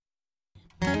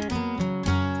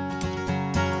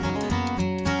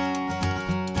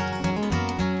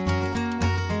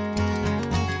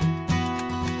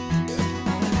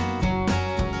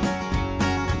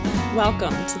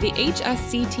Welcome to the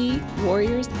HSCT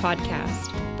Warriors podcast,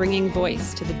 bringing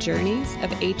voice to the journeys of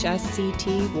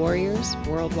HSCT warriors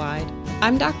worldwide.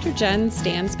 I'm Dr. Jen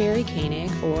Stansberry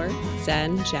Koenig, or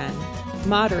Zen Jen,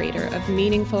 moderator of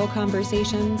meaningful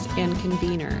conversations and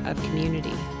convener of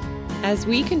community. As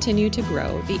we continue to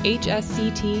grow the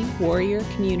HSCT warrior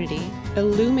community,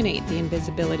 illuminate the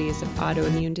invisibilities of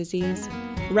autoimmune disease,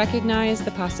 recognize the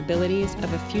possibilities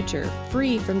of a future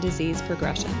free from disease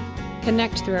progression,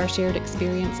 connect through our shared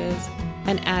experiences,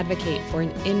 and advocate for an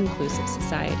inclusive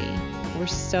society. We're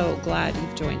so glad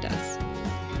you've joined us.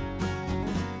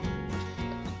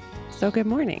 So good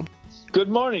morning. Good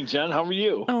morning, Jen. How are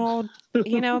you? Oh,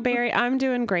 Barry, I'm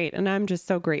doing great. And I'm just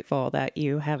so grateful that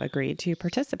you have agreed to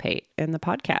participate in the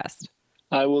podcast.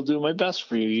 I will do my best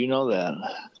for you. You know that.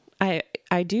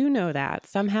 I do know that.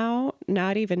 Somehow,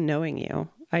 not even knowing you,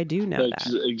 I do know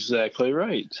That's that. exactly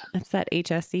right. It's that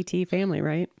HSCT family,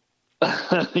 right?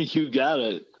 You got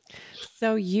it.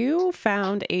 So you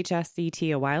found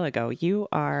HSCT a while ago. You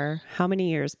are how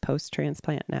many years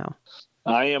post-transplant now?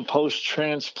 I am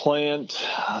post-transplant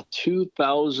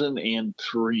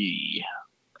 2003.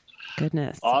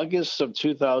 Goodness. August of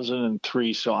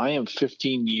 2003. So I am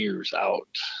 15 years out.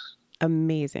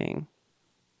 Amazing.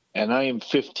 And I am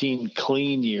 15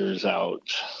 clean years out.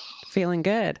 Feeling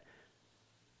good.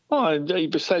 Oh,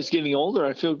 besides getting older,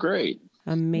 I feel great.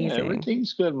 Amazing. Yeah,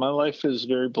 everything's good. My life is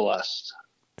very blessed.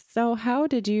 So how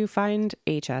did you find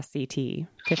HSCT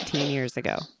 15 years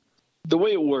ago? The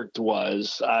way it worked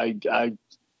was I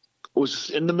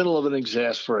was in the middle of an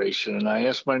exasperation, and I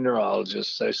asked my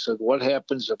neurologist, I said, what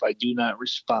happens if I do not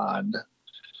respond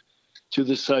to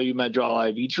the Solu-Medrol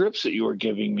IV drips that you were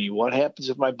giving me? What happens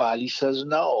if my body says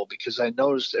no? Because I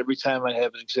noticed every time I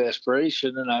have an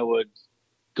exasperation and I would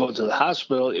go to the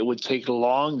hospital, it would take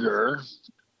longer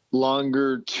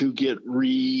to get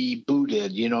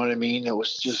rebooted. You know what I mean? It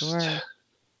was just, Sure.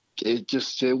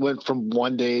 It went from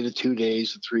 1 day to 2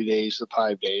 days to 3 days to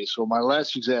 5 days. So my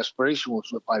last exasperation was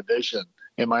with my vision,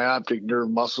 and my optic nerve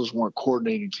muscles weren't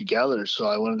coordinating together. So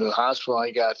I went into the hospital.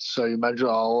 I got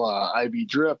Solu-Medrol IV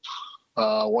drip,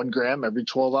 1 gram every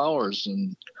 12 hours.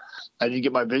 And I didn't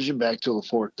get my vision back till the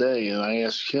 4th day. And I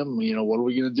asked him, what are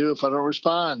we going to do if I don't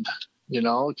respond?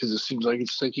 Because it seems like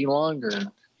it's taking longer. And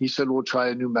he said, we'll try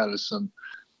a new medicine.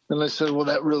 And I said, well,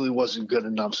 that really wasn't good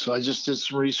enough. So I just did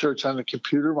some research on the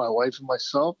computer, my wife and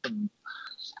myself, and,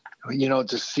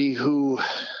 to see who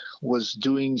was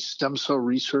doing stem cell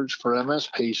research for MS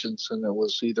patients. And it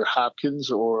was either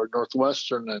Hopkins or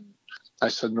Northwestern. And I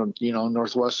said,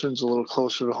 Northwestern's a little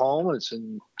closer to home. It's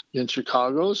in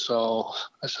Chicago. So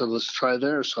I said, let's try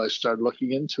there. So I started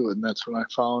looking into it. And that's when I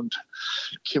found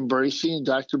Kim Bracey and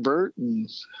Dr. Burt, and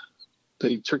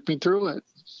they took me through it.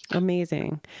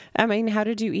 Amazing. I mean, how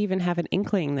did you even have an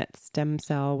inkling that stem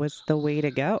cell was the way to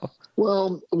go?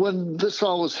 Well, when this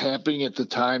all was happening at the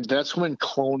time, that's when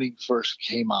cloning first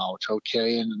came out,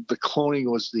 okay? And the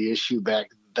cloning was the issue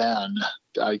back then.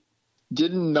 I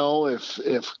didn't know if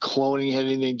cloning had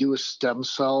anything to do with stem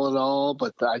cell at all,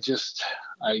 but I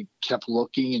kept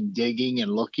looking and digging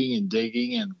and looking and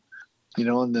digging, and,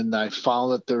 and then I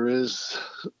found that there is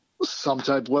some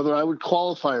type, whether I would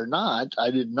qualify or not, I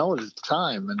didn't know it at the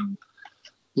time. And,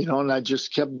 and I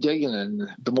just kept digging. And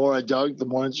the more I dug, the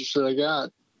more interested I got.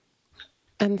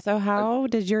 And so how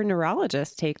did your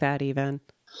neurologist take that even?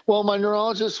 Well, my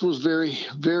neurologist was very,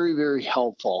 very, very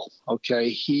helpful. Okay.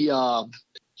 He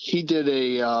did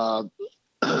a,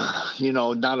 not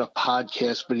a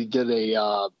podcast, but he did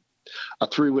a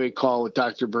 3-way call with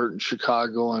Dr. Burt in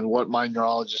Chicago. And what my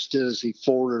neurologist did is he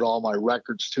forwarded all my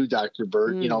records to Dr.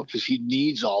 Burt, because he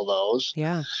needs all those.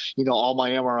 Yeah. All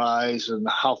my MRIs and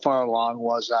how far along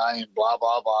was I and blah,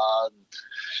 blah, blah. And,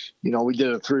 we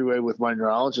did a 3-way with my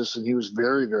neurologist, and he was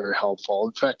very, very helpful.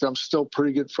 In fact, I'm still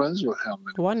pretty good friends with him.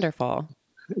 Wonderful.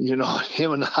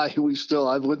 Him and I went to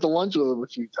lunch with him a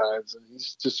few times, and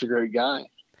he's just a great guy.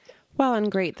 Well,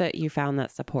 and great that you found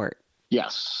that support.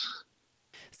 Yes.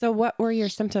 So what were your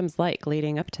symptoms like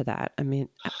leading up to that? I mean,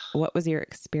 what was your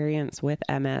experience with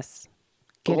MS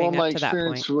getting up to that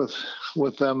point? My experience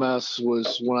with MS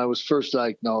was when I was first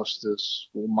diagnosed.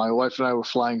 My wife and I were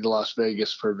flying to Las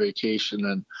Vegas for a vacation,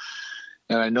 and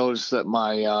I noticed that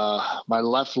my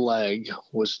left leg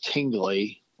was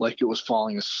tingly, like it was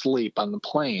falling asleep on the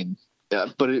plane. Yeah,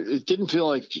 but it didn't feel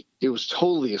like it was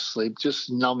totally asleep,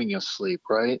 just numbing asleep,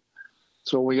 right?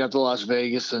 So we got to Las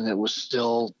Vegas, and it was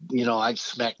still, I'd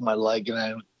smack my leg,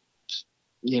 and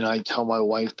I'd tell my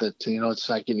wife that, it's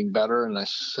not getting better. And I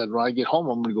said, when I get home,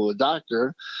 I'm going to go to the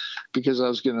doctor, because I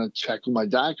was going to check with my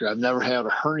doctor. I've never had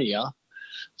a hernia.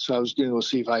 So I was going to go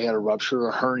see if I had a rupture or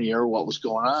a hernia or what was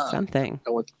going on. Something.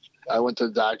 I went to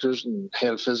the doctors and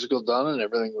had a physical done, and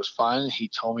everything was fine. He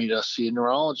told me to see a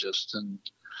neurologist, and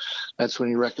that's when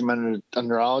he recommended a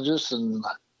neurologist. And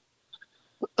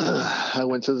I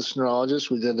went to this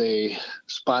neurologist. We did a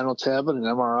spinal tap and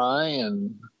an MRI,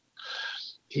 and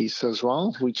he says,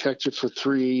 well, we checked you for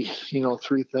three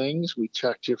things. We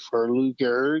checked you for Lou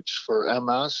Gehrig's, for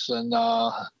MS, and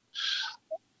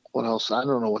what else? I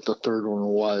don't know what the third one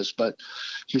was, but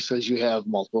he says you have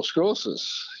multiple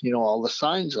sclerosis, all the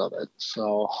signs of it.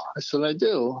 So I said, I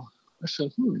do. I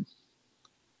said,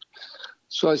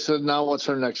 So I said, now what's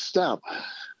our next step?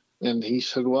 And he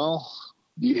said, well,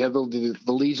 you have the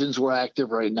lesions were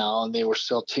active right now, and they were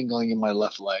still tingling in my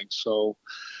left leg. So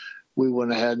we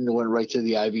went ahead and went right to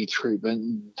the IV treatment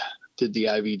and did the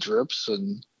IV drips.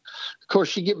 And of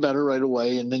course you get better right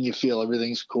away, and then you feel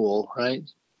everything's cool, right?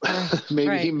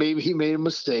 Maybe he made a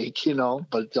mistake,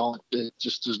 but it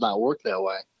just does not work that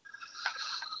way.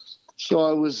 So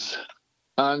I was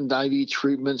on IV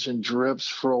treatments and drips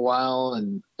for a while,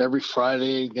 and every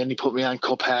Friday, then he put me on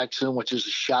Copaxone, which is a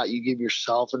shot you give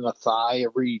yourself in the thigh.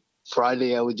 Every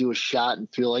Friday I would do a shot and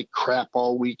feel like crap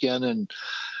all weekend and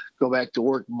go back to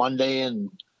work Monday and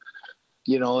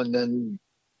then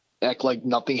act like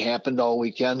nothing happened all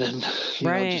weekend and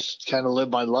just kind of live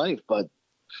my life. But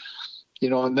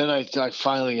and then I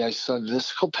finally said,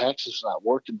 this Copaxone is not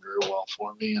working very well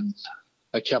for me. And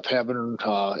I kept having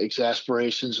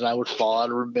exasperations, and I would fall out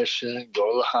of remission and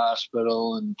go to the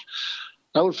hospital. And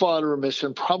I would fall out of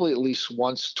remission probably at least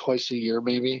once, twice a year,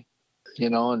 maybe,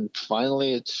 and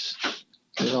finally it's,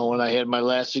 when I had my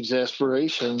last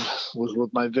exasperation was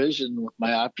with my vision, with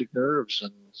my optic nerves,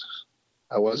 and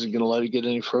I wasn't going to let it get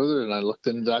any further. And I looked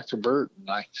into Dr. Burt, and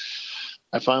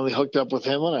I finally hooked up with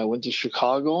him, and I went to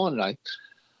Chicago, and I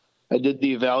did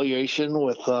the evaluation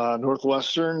with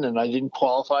Northwestern, and I didn't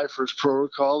qualify for his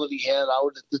protocol that he had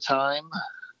out at the time.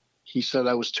 He said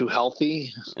I was too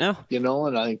healthy, and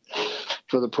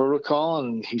for the protocol,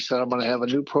 and he said, I'm going to have a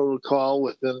new protocol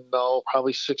within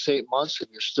probably 6-8 months. If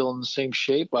you're still in the same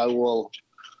shape, I will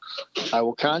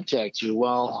contact you.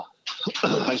 Well,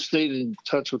 I stayed in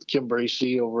touch with Kim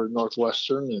Bracey over at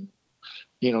Northwestern, and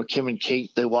Kim and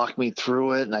Kate, they walked me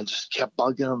through it, and I just kept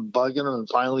bugging him. And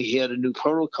finally, he had a new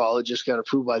protocol. It just got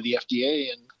approved by the FDA.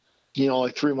 And,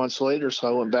 like 3 months later, so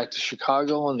I went back to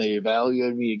Chicago, and they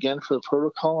evaluated me again for the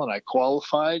protocol, and I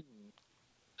qualified.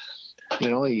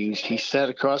 He sat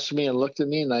across from me and looked at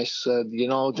me, and I said,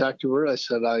 Dr. Burt, I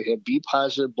said, I have B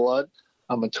positive blood.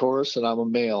 I'm a Taurus, and I'm a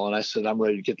male. And I said, I'm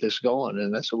ready to get this going.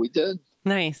 And that's what we did.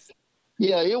 Nice.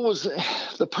 Yeah, it was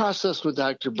the process with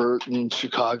Dr. Burt in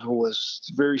Chicago was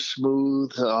very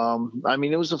smooth. It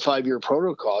was a 5-year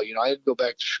protocol. I had to go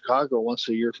back to Chicago once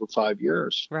a year for 5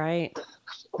 years. Right.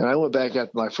 And I went back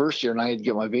after my first year, and I had to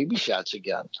get my baby shots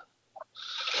again.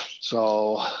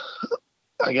 So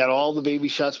I got all the baby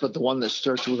shots, but the one that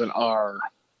starts with an R.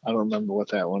 I don't remember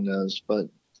what that one is, but.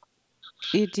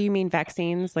 Do you mean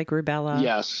vaccines like rubella?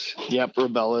 Yes. Yep.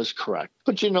 Rubella is correct.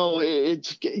 But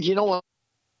it's what?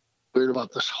 Weird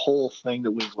about this whole thing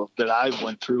that I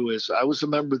went through is I was a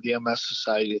member of the MS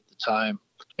Society at the time,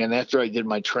 and after I did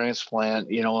my transplant,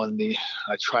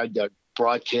 I tried to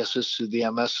broadcast this to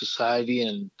the MS Society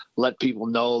and let people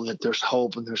know that there's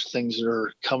hope and there's things that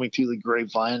are coming through the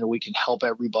grapevine and we can help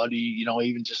everybody,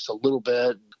 even just a little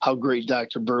bit. How great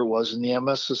Dr. Burt was in the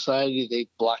MS Society, they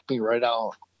blocked me right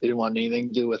out. They didn't want anything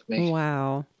to do with me.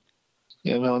 Wow.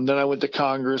 And then I went to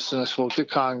Congress, and I spoke to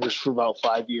Congress for about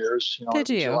 5 years. Did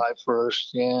you? July 1st.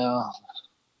 Yeah.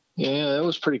 Yeah, it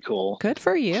was pretty cool. Good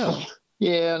for you.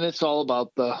 Yeah, and it's all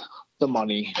about the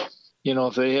money.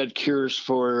 If they had cures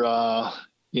for,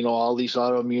 all these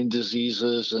autoimmune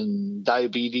diseases and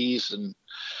diabetes and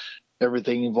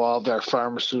everything involved, our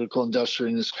pharmaceutical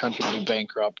industry in this country would be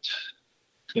bankrupt.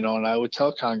 And I would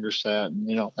tell Congress that.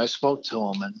 And, I spoke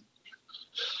to them, and,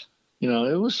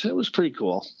 it was pretty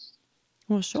cool.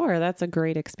 Well, sure. That's a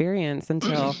great experience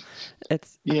until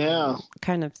it's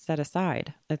kind of set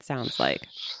aside, it sounds like.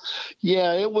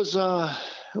 Yeah, it was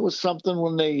something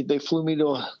when they flew me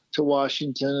to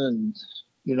Washington,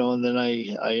 and, and then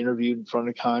I interviewed in front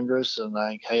of Congress, and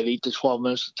I had 8 to 12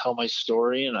 minutes to tell my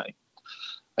story. And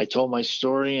I told my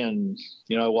story, and,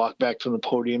 I walked back from the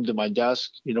podium to my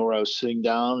desk, where I was sitting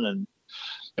down, and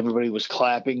everybody was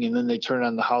clapping, and then they turned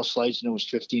on the house lights, and it was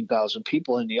 15,000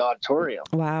 people in the auditorium.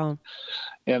 Wow.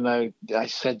 And I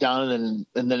sat down, and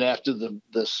then after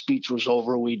the speech was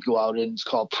over, we'd go out in, it's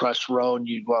called press row, and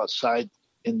you'd go outside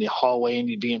in the hallway, and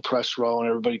you'd be in press row, and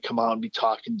everybody come out and be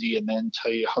talking to you and then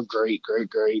tell you how great,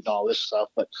 and all this stuff.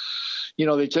 But,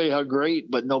 they tell you how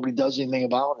great, but nobody does anything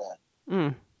about it.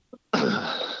 Mm.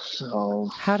 So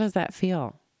how does that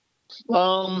feel?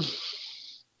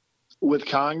 With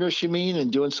Congress, you mean,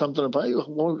 and doing something about it?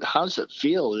 Well, how does it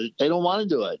feel? They don't want to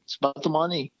do it. It's about the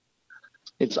money.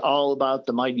 It's all about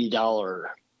the mighty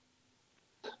dollar.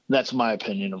 That's my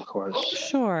opinion, of course.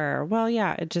 Sure. Well,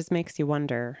 yeah, it just makes you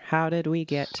wonder, how did we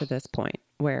get to this point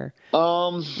where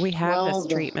we have this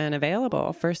treatment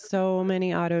available for so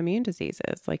many autoimmune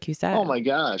diseases, like you said? Oh my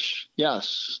gosh.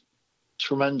 Yes.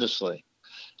 Tremendously.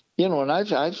 And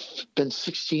I've been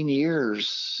 16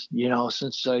 years,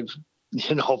 since I've,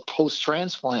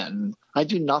 post-transplant, and I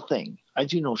do nothing. I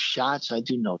do no shots. I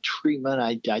do no treatment.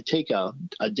 I take a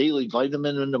daily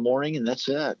vitamin in the morning, and that's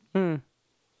it. And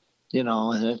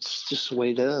it's just the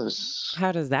way it is.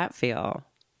 How does that feel?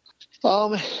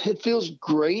 It feels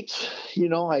great.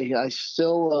 I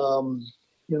still,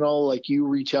 like you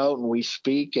reach out and we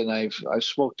speak, and I've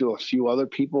spoke to a few other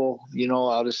people,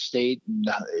 out of state,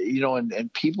 and,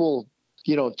 and people,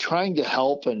 trying to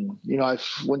help. And, I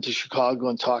went to Chicago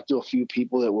and talked to a few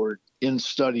people that were in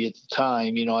study at the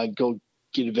time. I'd go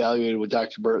get evaluated with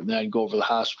Dr. Burt, and then I'd go over to the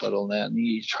hospital and that, and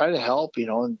you try to help,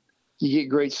 and you get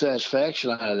great satisfaction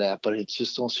out of that, but it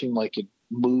just don't seem like it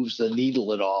moves the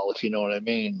needle at all, if you know what I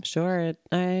mean. Sure.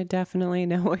 I definitely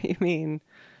know what you mean.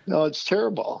 No, it's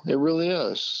terrible. It really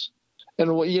is. And,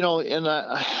 and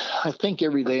I think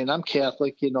every day, and I'm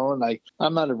Catholic, and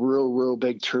I'm not a real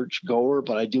big church goer,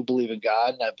 but I do believe in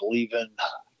God, and I believe in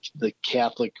the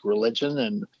Catholic religion.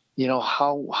 And,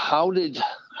 how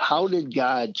did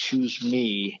God choose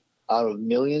me out of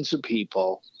millions of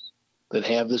people that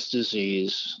have this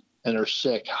disease and are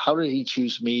sick? How did he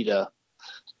choose me to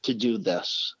do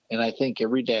this? And I think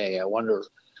every day I wonder,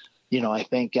 I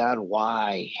thank God,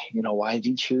 why did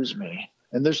he choose me?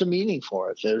 And there's a meaning for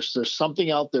it. There's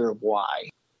something out there of why,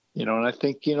 and I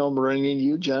think, bringing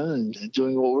you, Jen, and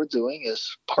doing what we're doing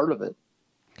is part of it.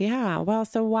 Yeah. Well,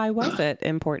 so why was it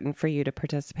important for you to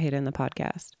participate in the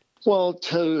podcast? Well,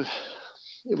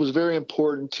 it was very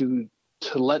important to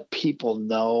let people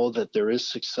know that there is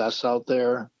success out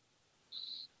there.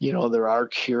 There are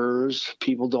cures.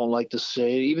 People don't like to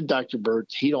say it. Even Dr. Burt,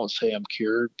 he don't say I'm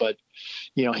cured, but,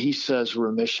 he says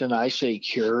remission. I say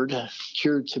cured.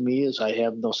 Cured to me is I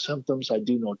have no symptoms. I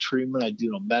do no treatment. I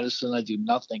do no medicine. I do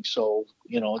nothing. So,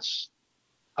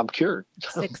 I'm cured.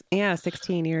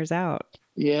 16 years out.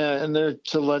 Yeah. And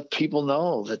to let people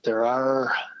know that there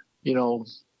are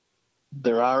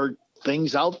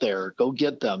things out there. Go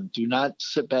get them. Do not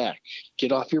sit back.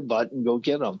 Get off your butt and go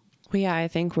get them. Well, yeah, I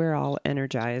think we're all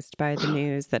energized by the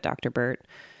news that Dr. Burt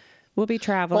will be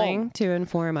traveling to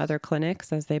inform other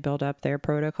clinics as they build up their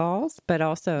protocols, but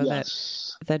also that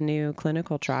the new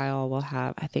clinical trial will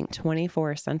have, I think,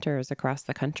 24 centers across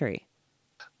the country.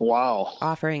 Wow.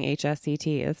 Offering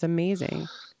HSCT. It's amazing.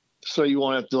 So you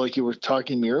won't have to, like you were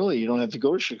talking to me earlier, you don't have to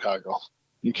go to Chicago.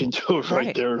 You can do it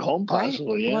right there at home,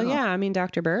 possibly. Right. Yeah. Well, yeah, I mean,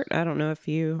 Dr. Burt, I don't know if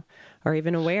you are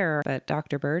even aware, but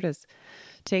Dr. Burt is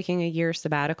taking a year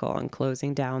sabbatical and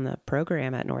closing down the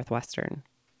program at Northwestern.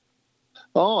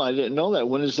 Oh, I didn't know that.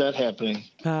 When is that happening?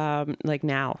 Like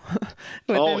now.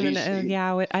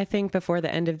 I think before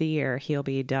the end of the year, he'll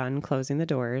be done closing the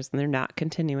doors, and they're not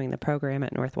continuing the program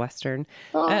at Northwestern,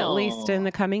 at least in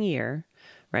the coming year,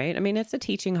 right? I mean, it's a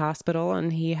teaching hospital,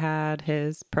 and he had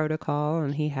his protocol,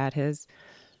 and he had his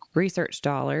research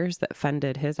dollars that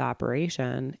funded his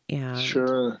operation, and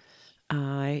sure.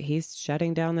 He's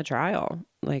shutting down the trial,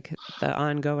 like the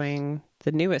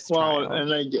newest trial. Well,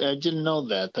 and I didn't know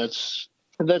that. That's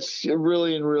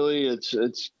really, it's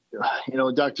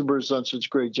Dr. Burt's done such a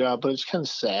great job, but it's kind of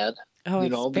sad. Oh,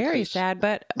 it's very sad,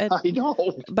 but I know,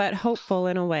 but hopeful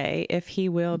in a way. If he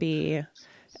will be,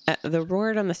 the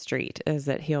word on the street is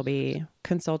that he'll be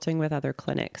consulting with other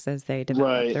clinics as they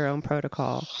develop their own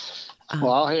protocol.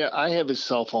 Well, I have his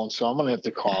cell phone, so I'm going to have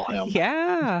to call him.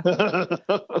 Yeah.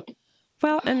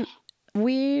 Well, and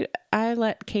I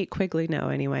let Kate Quigley know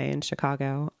anyway in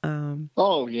Chicago.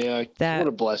 Oh, yeah. What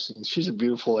a blessing. She's a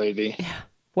beautiful lady. Yeah.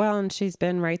 Well, and she's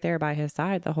been right there by his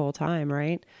side the whole time,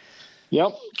 right?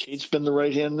 Yep. Kate's been the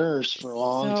right-hand nurse for a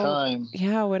long time.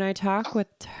 Yeah. When I talk with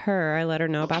her, I let her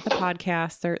know about the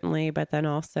podcast, certainly, but then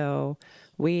also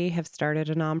we have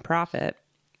started a nonprofit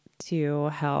to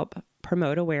help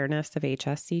promote awareness of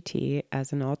HSCT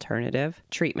as an alternative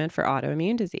treatment for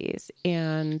autoimmune disease.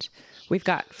 And we've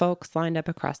got folks lined up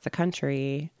across the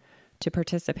country to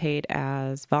participate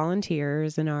as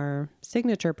volunteers in our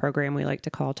signature program we like to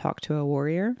call Talk to a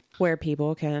Warrior, where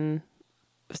people can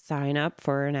sign up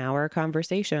for an hour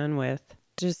conversation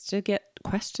just to get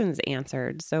questions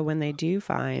answered. So when they do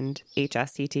find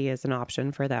HSCT as an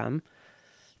option for them,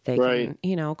 they Right.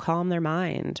 can, calm their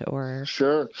mind or.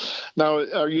 Sure. Now,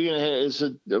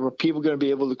 are people going to be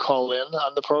able to call in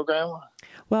on the program?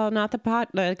 Well, not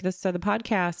the so the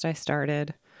podcast I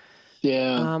started,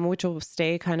 Yeah. which will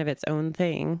stay kind of its own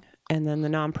thing. And then the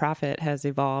nonprofit has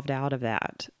evolved out of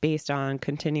that based on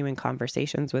continuing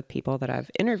conversations with people that I've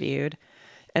interviewed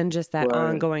and just that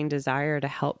ongoing desire to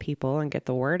help people and get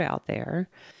the word out there.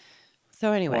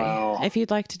 So anyway, if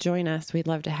you'd like to join us, we'd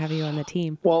love to have you on the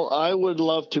team. Well, I would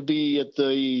love to be at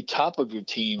the top of your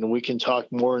team, and we can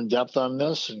talk more in depth on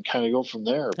this and kind of go from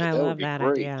there. I love that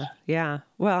idea. Yeah.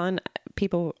 Well, and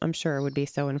people, I'm sure, would be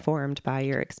so informed by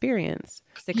your experience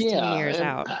 16 years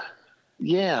out.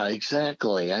 Yeah,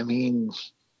 exactly. I mean,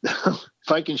 if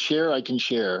I can share, I can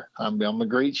share. I'm a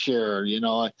great sharer.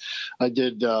 I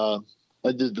did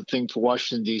the thing for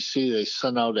Washington, D.C. They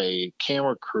sent out a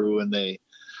camera crew, and they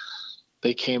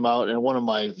came out, and one of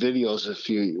my videos,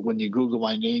 when you Google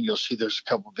my name, you'll see there's a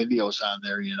couple videos on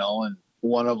there, and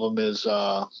one of them is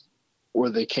where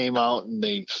they came out and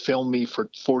they filmed me for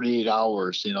 48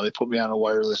 hours. They put me on a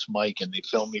wireless mic and they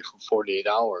filmed me for 48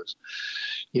 hours,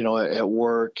 at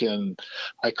work. And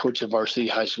I coach a varsity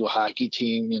high school hockey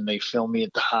team, and they filmed me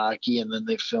at the hockey, and then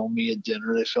they filmed me at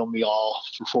dinner. They filmed me all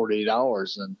for 48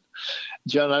 hours. And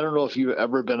Jen, I don't know if you've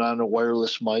ever been on a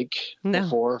wireless mic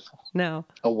before. No.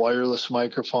 A wireless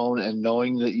microphone and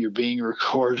knowing that you're being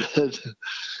recorded.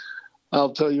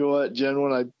 I'll tell you what, Jen,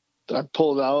 when I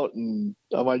pulled out and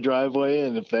on my driveway,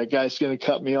 and if that guy's going to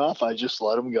cut me off, I just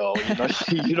let him go.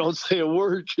 You don't say a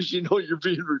word because you're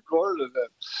being recorded.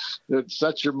 And it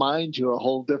sets your mind to a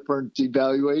whole different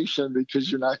evaluation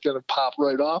because you're not going to pop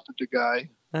right off at the guy.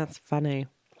 That's funny.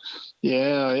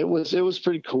 Yeah, it was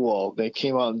pretty cool. They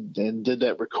came out and did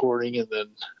that recording, and then,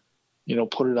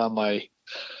 put it on my,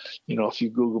 if you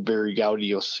Google Barry Gowdy,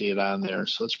 you'll see it on there.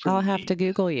 So it's pretty I'll neat. have to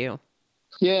Google you.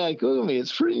 Yeah, Google me.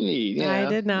 It's pretty neat. Yeah, I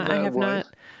did not. I have not.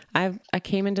 I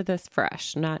came into this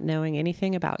fresh, not knowing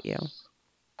anything about you.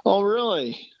 Oh,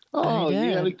 really? Oh,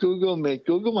 you got to Google me.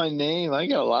 Google my name. I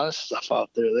got a lot of stuff out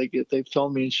there. They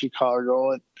filmed me in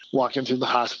Chicago and walking through the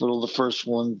hospital. The first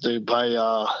one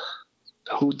by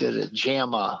who did it?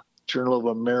 JAMA, Journal of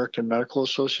American Medical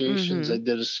Associations. Mm-hmm. They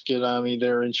did a skit on me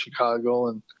there in Chicago,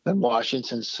 and then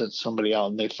Washington sent somebody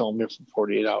out and they filmed me for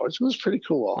 48 hours. It was pretty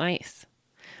cool. Nice.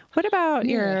 What about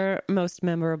your most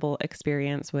memorable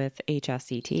experience with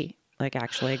HSCT, like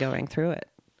actually going through it?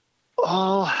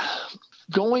 Oh,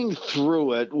 going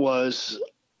through it was,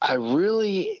 I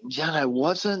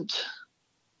wasn't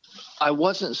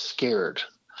scared.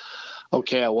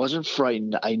 Okay, I wasn't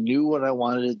frightened. I knew what I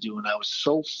wanted to do, and I was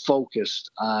so focused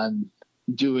on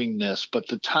doing this. But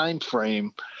the time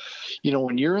frame,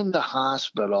 when you're in the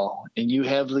hospital and you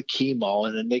have the chemo,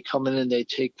 and then they come in and they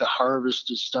take the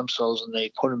harvested stem cells and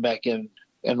they put them back in.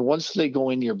 And once they go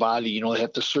in your body, they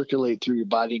have to circulate through your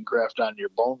body and graft onto your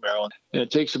bone marrow. And it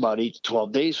takes about 8 to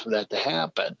 12 days for that to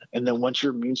happen. And then once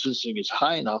your immune system is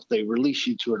high enough, they release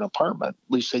you to an apartment.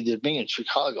 At least they did me in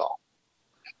Chicago.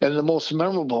 And the most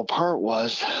memorable part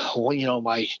was,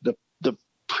 the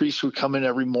priest would come in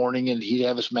every morning and he'd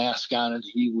have his mask on and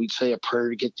we'd say a prayer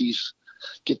to get these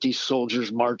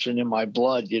soldiers marching in my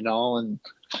blood, and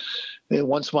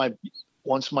once my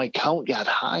count got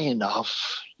high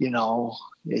enough,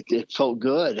 it felt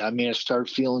good. I mean, I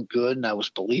started feeling good and I was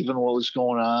believing what was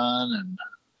going on, and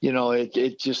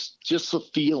it just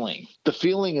the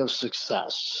feeling of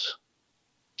success.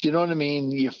 You know what I mean?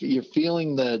 You're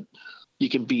feeling that you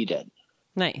can beat it.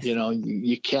 Nice.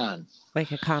 You can.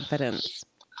 Like a confidence.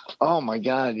 Oh my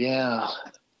God. Yeah.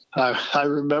 I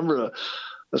remember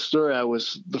a story.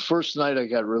 The first night I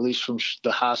got released from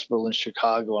the hospital in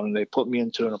Chicago, and they put me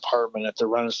into an apartment at the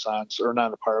Renaissance, or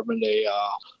not apartment,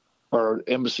 or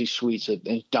Embassy Suites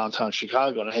in downtown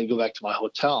Chicago. And I had to go back to my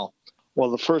hotel.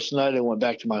 Well, the first night I went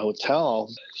back to my hotel,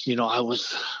 I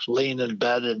was laying in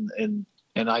bed and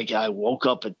I woke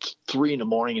up at 3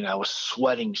 a.m. and I was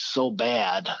sweating so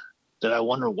bad that I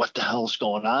wonder what the hell's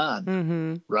going on.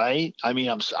 Mm-hmm. Right? I mean,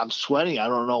 I'm sweating. I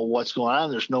don't know what's going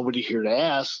on. There's nobody here to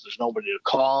ask. There's nobody to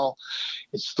call.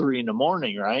 It's 3 a.m,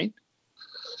 right?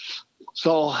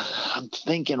 So I'm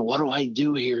thinking, what do I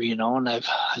do here? And I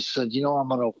said, I'm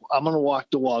gonna walk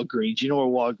to Walgreens. You know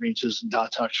where Walgreens is in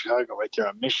downtown Chicago, right there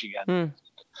on Michigan. Mm.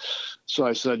 So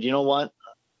I said, you know what?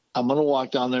 I'm gonna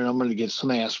walk down there and I'm gonna get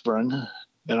some aspirin,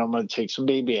 and I'm gonna take some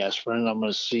baby aspirin, and I'm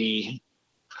gonna see,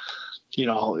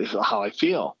 how I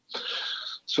feel.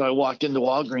 So I walked into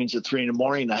Walgreens at 3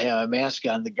 a.m. I had my mask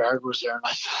on. The guard was there,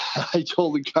 and I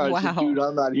told the guard, I said, dude,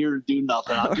 I'm not here to do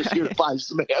nothing. I'm just here to find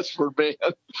some aspirin, man.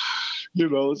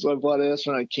 So I bought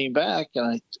aspirin. I came back,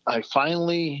 and I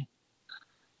finally,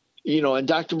 And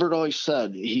Dr. Bird always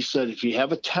said, if you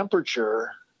have a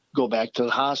temperature, go back to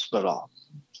the hospital.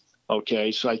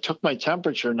 Okay. So I took my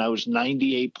temperature and I was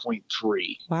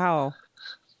 98.3. Wow.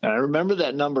 And I remember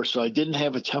that number. So I didn't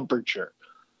have a temperature.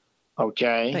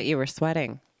 Okay. But you were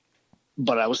sweating.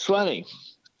 But I was sweating.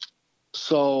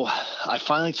 So I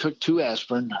finally took 2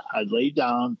 aspirin. I laid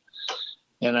down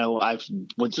and I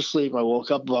went to sleep. I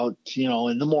woke up about,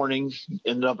 in the morning,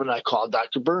 ended up, and I called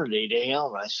Dr. Bird at 8 a.m.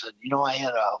 And I said, I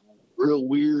had a real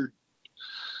weird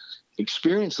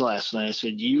experience last night. I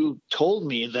said, you told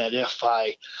me that if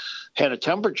I had a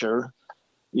temperature,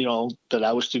 that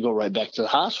I was to go right back to the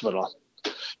hospital.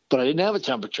 But I didn't have a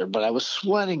temperature, but I was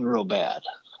sweating real bad.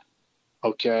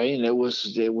 Okay. And it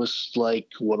was like,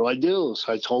 what do I do?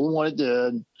 So I told him what I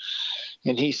did.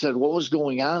 And he said, what was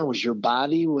going on was your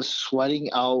body was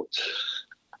sweating out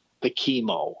the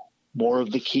chemo, more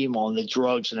of the chemo and the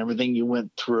drugs and everything you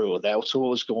went through. That's what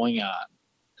was going on.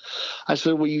 I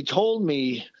said, well, you told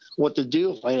me what to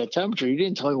do if I had a temperature. You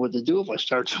didn't tell me what to do if I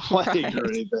started sweating or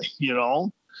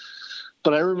anything,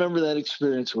 But I remember that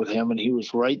experience with him, and he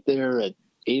was right there at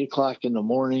 8 o'clock in the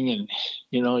morning, and,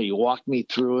 he walked me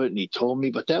through it, and he told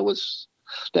me, but that was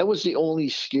the only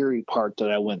scary part that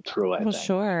I went through, I think.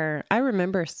 Sure. I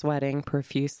remember sweating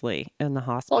profusely in the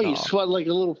hospital. Oh, you sweat like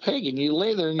a little pig, and you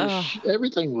lay there, and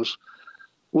everything was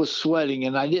sweating,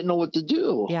 and I didn't know what to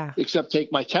do. Yeah. Except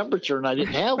take my temperature, and I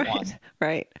didn't have one.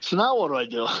 Right. So now what do I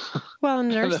do? Well,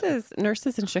 nurses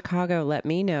in Chicago let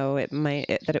me know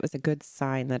that it was a good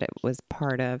sign that it was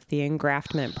part of the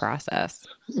engraftment process.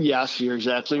 Yes, you're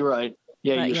exactly right.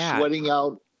 Yeah,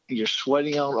 you're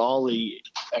sweating out all the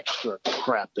extra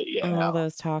crap that you have. All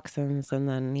those toxins, and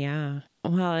then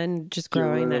well, and just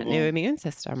growing that new immune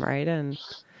system, right, and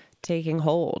taking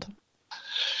hold.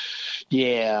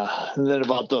 Yeah, and then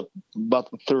about the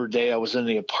 3rd day I was in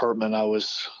the apartment, I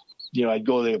was, I'd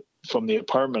go there from the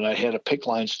apartment. I had a PICC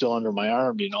line still under my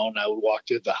arm, and I would walk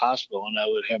to the hospital, and I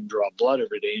would have them draw blood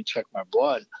every day and check my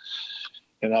blood.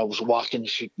 And I was walking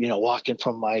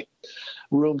from my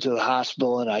room to the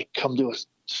hospital, and I come to a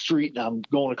street, and I'm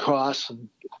going across, and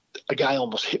a guy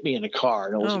almost hit me in the car,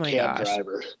 and it was a cab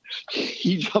driver.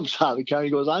 He jumps out of the car. He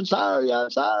goes, I'm sorry.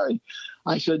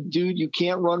 I said, dude, you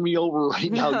can't run me over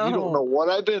right now. No. You don't know what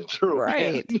I've been through.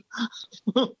 Right.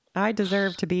 I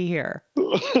deserve to be here.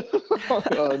 Oh,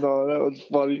 no, that was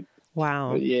funny.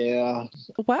 Wow. But yeah.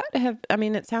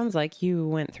 It sounds like you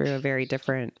went through a very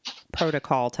different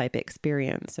protocol type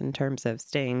experience in terms of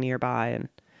staying nearby and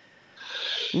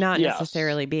not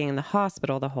necessarily being in the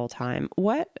hospital the whole time.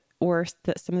 What were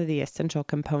some of the essential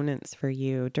components for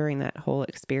you during that whole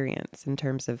experience in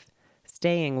terms of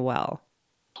staying well?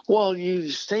 Well, you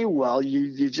stay well.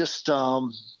 You just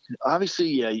obviously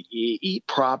you eat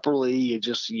properly.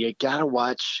 You gotta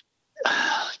watch.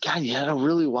 God, you gotta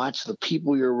really watch the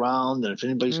people you're around, and if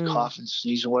anybody's coughing,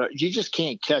 sneezing, whatever, you just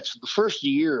can't catch. The first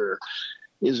year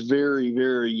is very,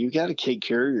 very. You got to take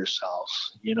care of yourself,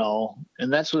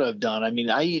 and that's what I've done. I mean,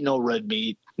 I eat no red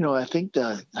meat. I think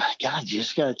God, you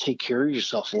just got to take care of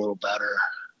yourself a little better.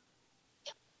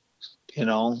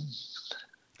 Oh,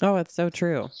 it's so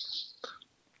true.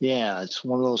 Yeah, it's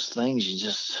one of those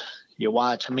things you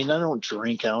watch. I mean, I don't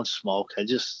drink, I don't smoke. I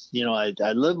just,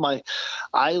 I live my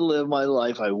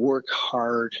life. I work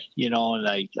hard, and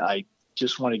I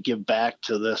just want to give back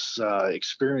to this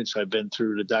experience I've been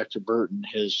through to Dr. Burton,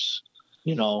 his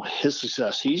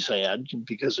success he's had,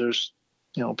 because there's,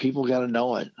 people got to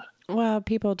know it. Well,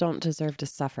 people don't deserve to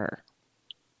suffer.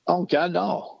 Oh, God,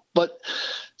 no. But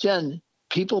Jen,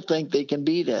 people think they can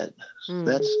beat it.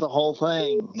 That's the whole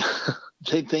thing.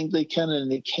 They think they can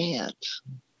and they can't.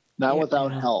 Not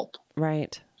without help.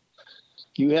 Right.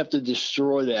 You have to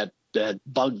destroy that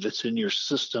bug that's in your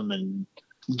system and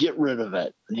get rid of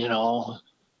it,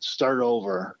 start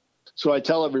over. So I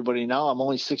tell everybody now I'm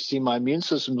only 16. My immune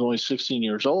system's only 16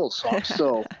 years old. So I'm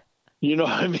still, you know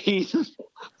what I mean?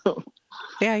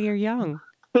 Yeah, you're young.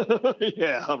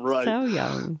 Yeah, I'm right. So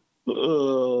young.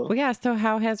 Well, yeah. So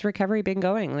how has recovery been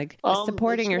going? Like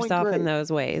supporting yourself in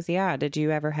those ways. Yeah. Did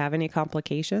you ever have any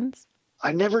complications?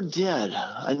 I never did.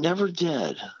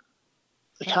 The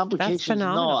complications. That's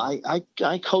phenomenal. No,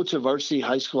 I coach a varsity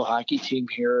high school hockey team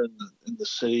here in the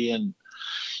city, and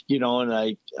and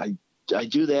I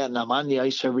do that, and I'm on the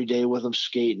ice every day with them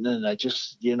skating, and I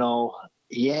just there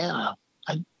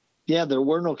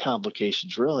were no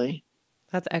complications really.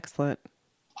 That's excellent.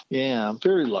 Yeah, I'm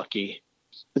very lucky.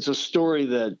 It's a story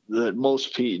that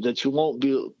most people that you won't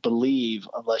believe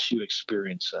unless you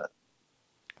experience it.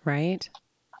 Right.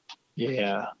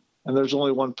 Yeah. And there's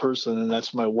only one person, and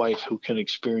that's my wife, who can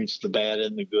experience the bad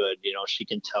and the good. She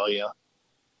can tell you.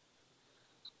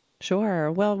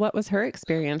 Sure. Well, what was her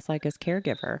experience like as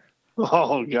caregiver?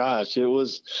 Oh gosh,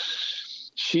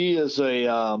 she is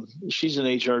she's an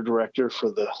HR director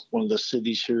for one of the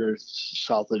cities here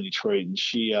south of Detroit, and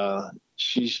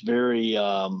she's very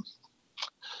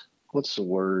what's the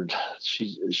word?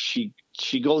 She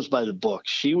goes by the book.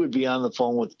 She would be on the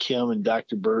phone with Kim and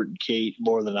Dr. Burt and Kate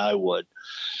more than I would,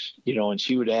 and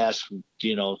she would ask,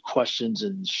 questions,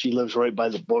 and she lives right by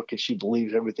the book and she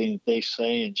believes everything that they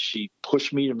say. And she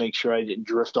pushed me to make sure I didn't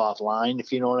drift offline,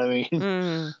 if you know what I mean.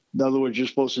 Mm. In other words, you're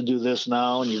supposed to do this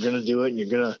now and you're going to do it and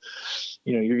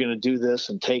you're going to do this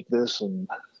and take this and,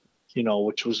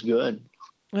 which was good.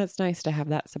 Well, it's nice to have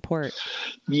that support.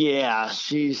 Yeah.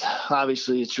 She's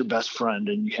obviously it's your best friend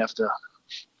and you have to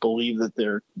believe that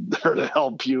they're there to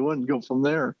help you and go from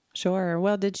there. Sure.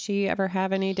 Well, did she ever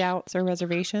have any doubts or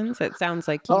reservations? It sounds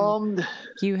like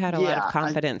you had a lot of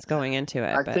confidence going into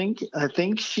it. I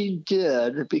think she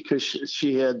did because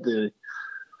she had the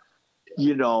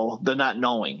not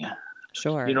knowing.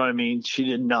 Sure. You know what I mean? She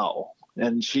didn't know.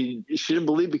 And she didn't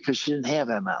believe because she didn't have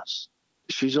MS.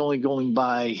 She's only going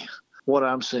by what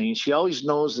I'm saying. She always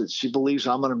knows that she believes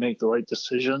I'm going to make the right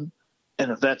decision.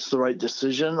 And if that's the right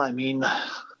decision, I mean,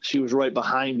 she was right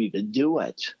behind me to do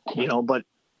it, but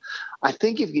I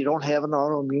think if you don't have an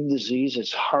autoimmune disease,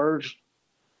 it's hard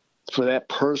for that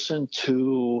person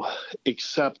to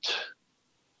accept,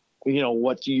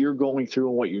 what you're going through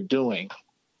and what you're doing.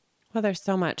 Well, there's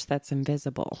so much that's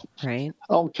invisible, right?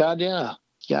 Oh, God, yeah.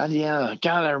 God,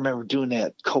 I remember doing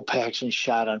that Copaxone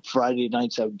shot on Friday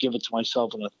nights. I would give it to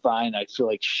myself in the thigh, and I'd feel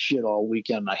like shit all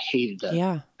weekend. I hated it.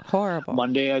 Yeah, horrible.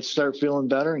 Monday, I'd start feeling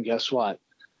better, and guess what?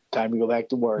 Time to go back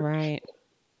to work. Right.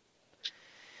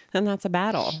 And that's a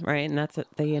battle, right? And that's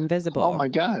the invisible oh my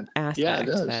God. aspect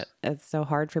that it's so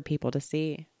hard for people to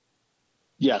see.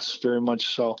 Yes, very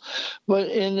much so. But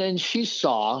and she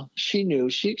knew,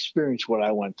 she experienced what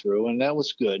I went through, and that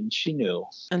was good. And she knew.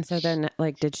 And so then,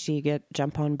 did she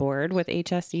jump on board with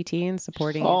HSCT and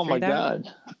supporting? Oh you my that?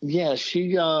 God.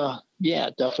 Yeah,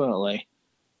 definitely.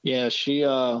 Yeah, she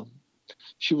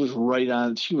was right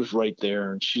on. She was right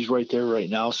there, and she's right there right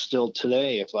now, still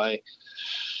today. If I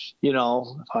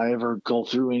ever go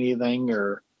through anything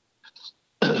or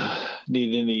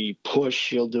need any push,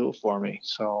 she'll do it for me.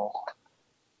 So,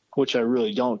 which I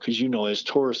really don't, because as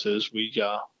Tauruses, we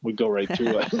go right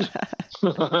through it.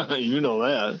 You know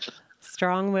that.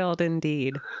 Strong-willed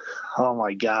indeed. Oh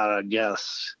my God, I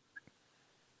guess.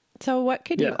 So what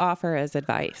could you offer as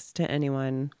advice to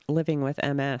anyone living with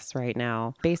MS right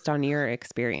now, based on your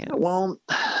experience? Well,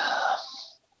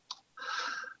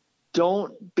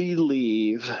 don't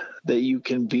believe that you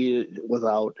can beat it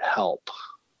without help,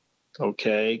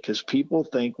 okay? Because people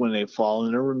think when they fall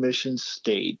in a remission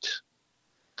state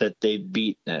that they've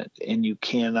beaten it, and you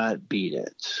cannot beat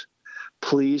it.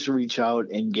 Please reach out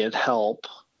and get help,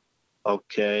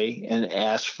 okay? And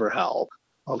ask for help,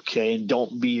 okay? And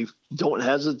don't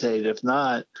hesitate if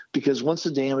not, because once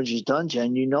the damage is done,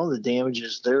 Jen, the damage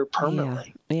is there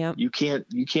permanently. Yeah. You can't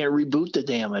reboot the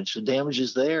damage. The damage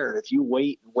is there. If you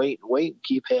wait,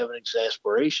 keep having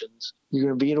exasperations, you're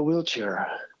going to be in a wheelchair.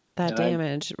 That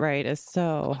damage, right, is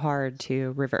so hard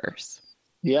to reverse.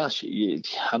 Yes,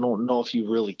 I don't know if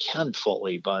you really can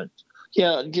fully, but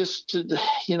yeah, just,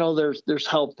 there's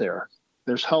help there.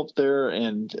 There's help there,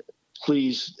 and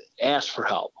please ask for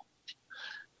help.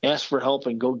 Ask for help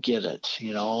and go get it,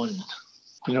 and,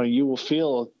 you will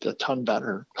feel a ton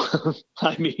better.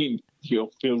 I mean,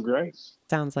 you'll feel great.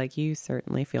 Sounds like you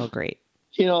certainly feel great.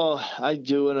 I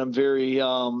do, and I'm very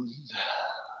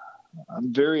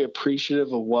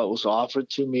appreciative of what was offered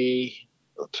to me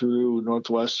through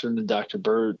Northwestern and Dr.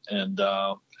 Burt and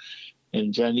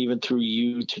Jen, even through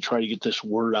you, to try to get this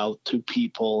word out to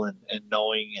people and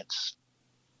knowing it's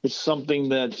something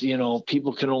that,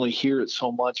 people can only hear it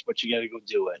so much, but you got to go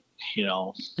do it,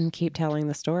 And keep telling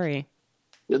the story.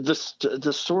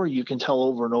 The story you can tell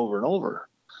over and over and over,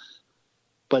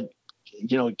 but,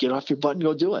 get off your butt and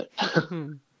go do it.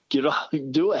 Get off,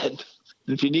 do it.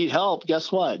 If you need help,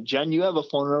 guess what? Jen, you have a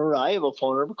phone number. I have a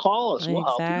phone number. Call us. We'll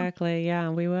help you. Exactly.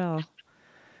 Yeah, we will.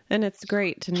 And it's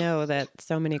great to know that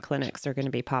so many clinics are going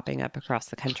to be popping up across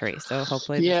the country. So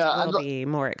hopefully this will be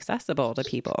more accessible to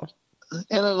people.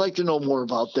 And I'd like to know more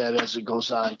about that as it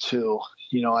goes on too.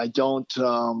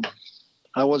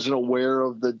 I wasn't aware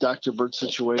of the Dr. Burt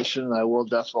situation. I will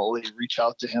definitely reach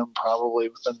out to him probably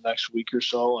within the next week or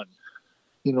so and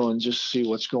just see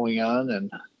what's going on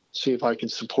and see if I can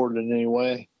support it in any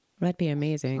way. That'd be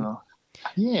amazing.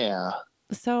 Yeah.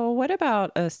 So what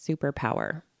about a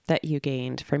superpower that you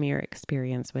gained from your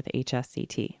experience with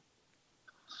HSCT?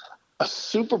 A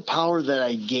superpower that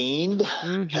I gained?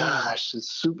 Gosh, the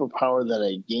superpower that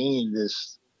I gained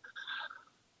is,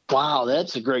 wow,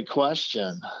 that's a great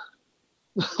question.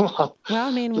 Well,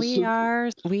 I mean, we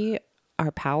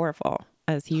are powerful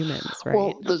as humans, right?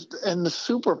 Well, the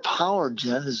superpower,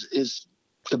 Jen, is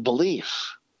the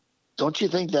belief. Don't you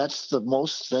think that's the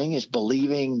most thing, is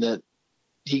believing that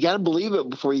you got to believe it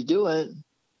before you do it?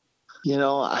 You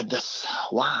know,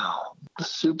 wow, the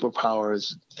superpower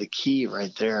is the key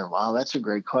right there. Wow, that's a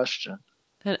great question.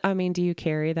 And, I mean, do you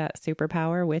carry that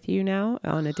superpower with you now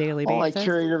on a daily basis? I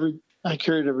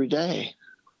carry it every day.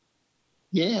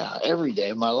 Yeah, every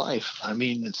day of my life. I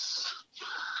mean, this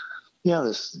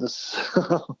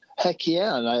heck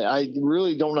yeah. And I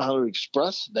really don't know how to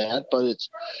express that, but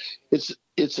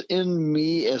it's in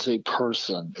me as a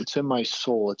person. It's in my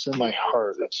soul. It's in my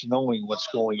heart. It's knowing what's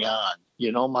going on.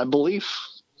 You know, my belief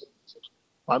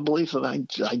that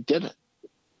I did it.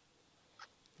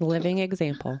 Living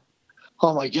example.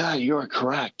 Oh my God, you are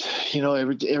correct. You know,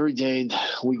 every day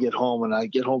we get home, and I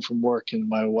get home from work, and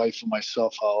my wife and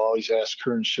myself, I'll always ask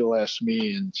her, and she'll ask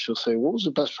me, and she'll say, "What was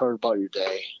the best part about your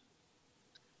day?"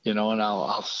 You know, and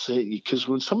I'll say, because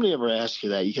when somebody ever asks you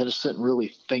that, you got to sit and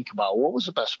really think about what was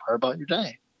the best part about your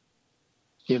day.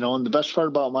 You know, and the best part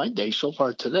about my day so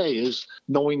far today is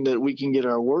knowing that we can get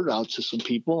our word out to some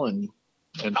people, and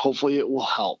hopefully it will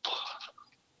help.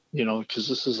 You know, because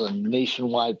this is a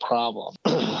nationwide problem.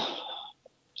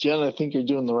 Jen, I think you're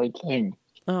doing the right thing.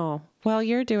 Oh, well,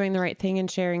 you're doing the right thing in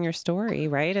sharing your story,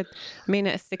 right? I mean,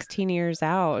 at 16 years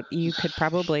out, you could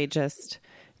probably just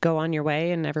go on your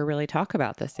way and never really talk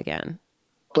about this again.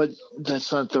 But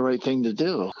that's not the right thing to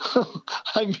do.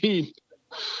 I mean,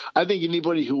 I think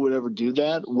anybody who would ever do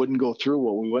that wouldn't go through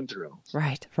what we went through.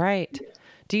 Right.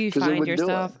 Do you find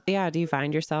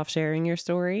yourself sharing your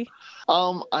story?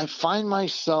 I find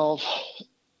myself,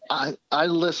 I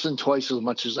listen twice as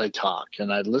much as I talk,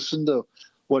 and I listen to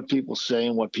what people say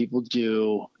and what people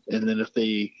do. And then if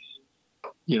they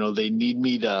need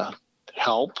me to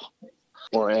help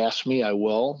or ask me, I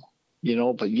will,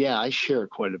 but yeah, I share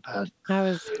quite a bit. I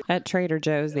was at Trader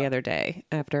Joe's the other day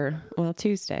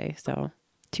Tuesday. So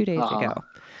 2 days ago.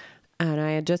 And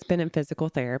I had just been in physical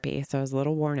therapy, so I was a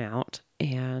little worn out.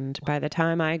 And by the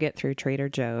time I get through Trader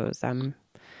Joe's, I'm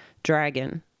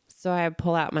dragging. So I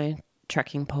pull out my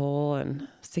trekking pole and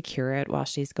secure it while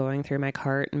she's going through my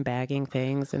cart and bagging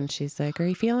things. And she's like, "Are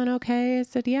you feeling okay?" I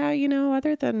said, "Yeah,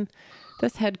 other than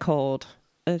this head cold,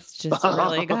 it's just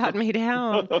really got me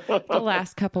down the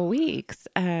last couple weeks."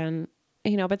 And,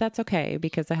 but that's okay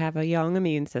because I have a young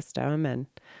immune system. And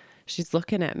she's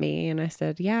looking at me, and I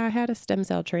said, "Yeah, I had a stem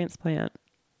cell transplant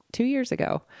 2 years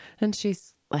ago." And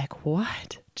she's like,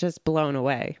 "What?" Just blown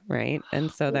away, right? And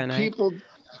so then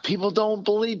people don't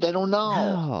believe, they don't know.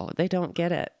 No, they don't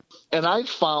get it. And I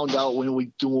found out when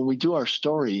we do our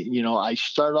story, I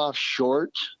start off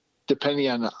short, depending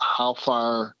on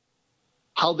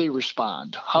how they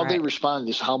respond. How they respond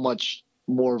is how much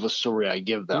more of a story I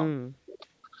give them.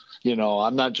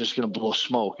 I'm not just going to blow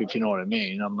smoke, if you know what I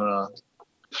mean. I'm going to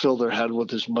fill their head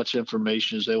with as much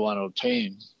information as they want to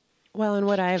obtain. Well, and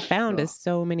what I have found is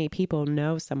so many people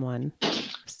know someone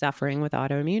suffering with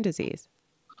autoimmune disease.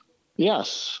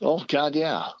 Yes. Oh, God,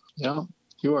 yeah. Yeah,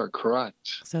 you are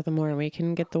correct. So the more we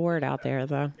can get the word out there,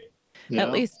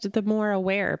 at least the more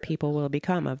aware people will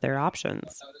become of their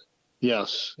options.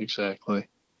 Yes, exactly.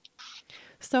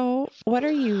 So what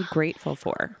are you grateful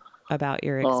for about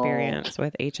your experience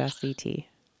with HSCT?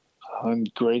 I'm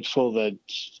grateful that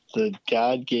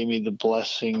God gave me the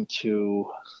blessing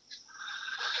to,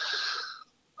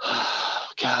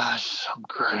 gosh, I'm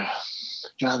great.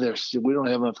 God, we don't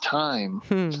have enough time.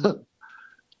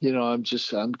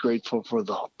 I'm grateful for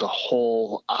the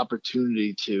whole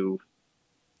opportunity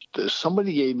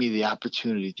somebody gave me the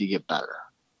opportunity to get better.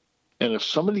 And if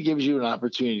somebody gives you an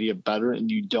opportunity to get better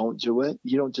and you don't do it,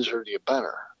 you don't deserve to get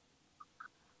better.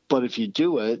 But if you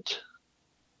do it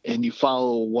and you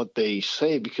follow what they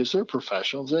say, because they're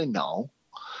professionals, they know,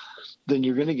 then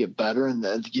you're going to get better. And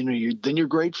then, you're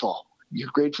grateful. You're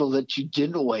grateful that you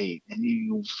didn't wait and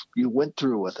you went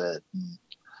through with it. And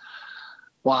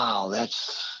wow,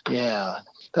 that's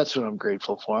what I'm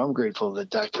grateful for. I'm grateful that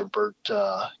Dr. Burt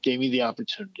gave me the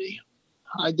opportunity.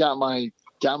 I dot my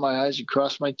I's and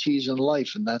cross my T's in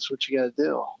life, and that's what you got to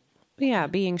do. Yeah,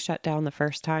 being shut down the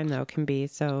first time, though, can be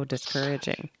so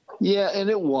discouraging. Yeah, and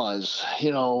it was.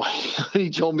 He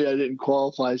told me I didn't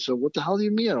qualify, so what the hell do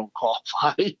you mean I don't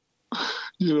qualify?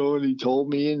 And he told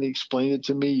me and he explained it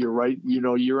to me. You're right.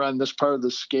 You're on this part of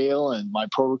the scale and my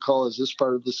protocol is this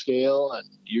part of the scale and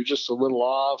you're just a little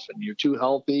off and you're too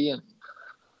healthy. And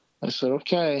I said,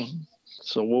 okay.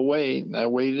 So we'll wait. I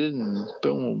waited, and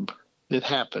boom, it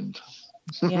happened.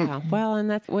 Yeah. Well,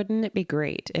 and wouldn't it be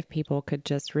great if people could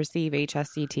just receive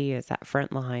HSCT as that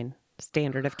frontline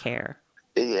standard of care?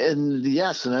 And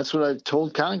yes, and that's what I've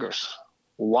told Congress.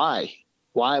 Why?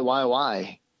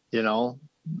 You know,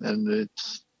 and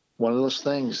it's one of those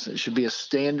things. It should be a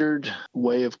standard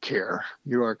way of care.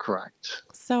 You are correct.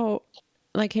 So,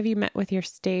 like, have you met with your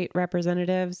state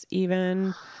representatives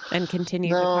even and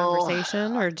continued the No,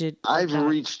 conversation, or I've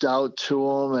reached out to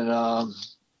them, and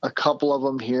a couple of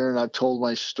them here, and I've told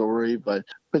my story, but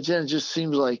then it just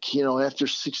seems like, you know, after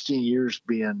 16 years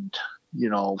being, you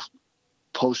know,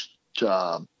 post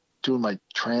doing my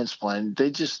transplant,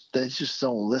 they just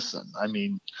don't listen. I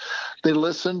mean, they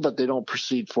listen, but they don't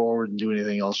proceed forward and do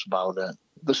anything else about it.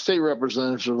 The state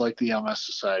representatives are like the MS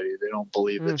Society. They don't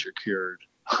believe that you're cured.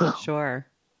 Sure.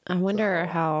 I wonder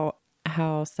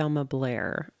how Selma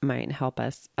Blair might help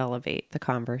us elevate the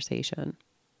conversation.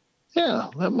 Yeah,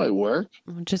 that might work.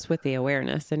 Just with the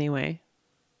awareness anyway.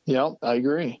 Yeah, I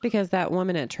agree. Because that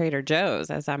woman at Trader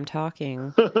Joe's, as I'm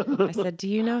talking, I said, "Do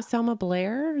you know Selma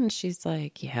Blair?" And she's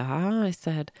like, "Yeah." I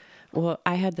said, "Well,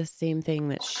 I had the same thing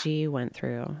that she went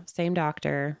through. Same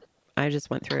doctor. I just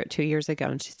went through it 2 years ago."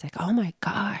 And she's like, "Oh my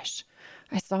gosh,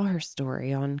 I saw her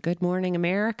story on Good Morning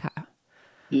America."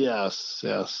 Yes.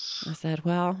 I said,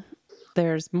 "Well,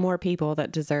 there's more people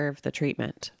that deserve the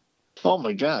treatment." Oh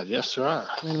my God, yes, there are.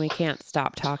 And we can't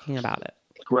stop talking about it.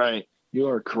 Right. You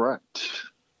are correct.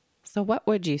 So what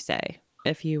would you say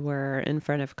if you were in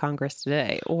front of Congress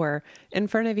today, or in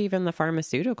front of even the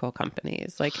pharmaceutical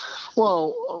companies? Like,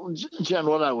 well, Jen,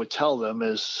 what I would tell them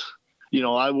is, you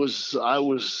know, I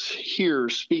was here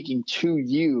speaking to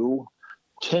you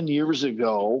 10 years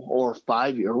ago, or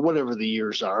 5 years, or whatever the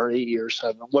years are, 8 years,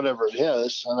 7, whatever it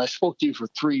is. And I spoke to you for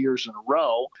 3 years in a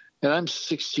row, and I'm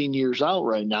 16 years out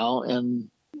right now. And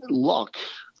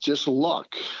just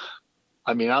luck.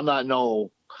 I mean, I'm not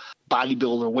no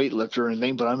bodybuilder, weightlifter or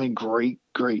anything, but I'm in great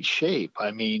shape.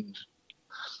 I mean,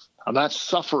 I'm not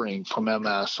suffering from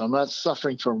MS. I'm not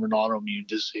suffering from an autoimmune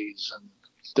disease. And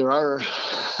there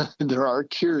are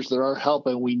cures, there are help,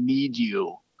 and we need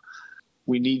you.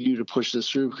 We need you to push this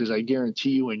through, because I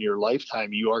guarantee you in your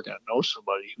lifetime, you are going to know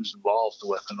somebody who's involved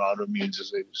with an autoimmune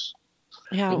disease.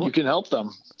 yeah, And you can help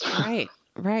them.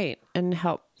 Right. And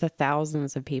help the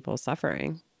thousands of people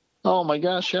suffering. Oh my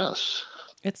gosh, yes.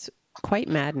 It's quite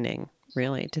maddening,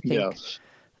 really, to think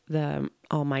the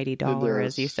almighty dollar,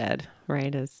 as you said,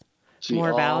 right, is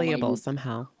more valuable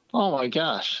somehow. Oh my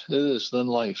gosh, it is than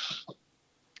life.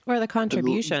 Or the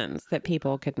contributions that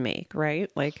people could make, right?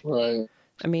 Like, right.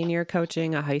 I mean, you're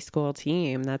coaching a high school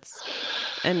team. That's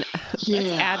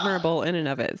admirable in and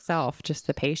of itself, just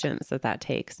the patience that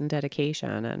takes and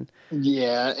dedication. And you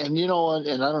know,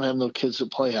 and I don't have no kids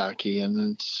that play hockey,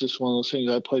 and it's just one of those things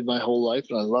I played my whole life,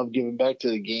 and I love giving back to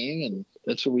the game, and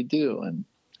that's what we do. And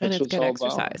it's good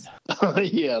exercise.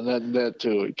 Yeah, that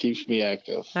too. It keeps me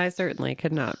active. I certainly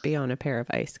could not be on a pair of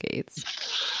ice skates.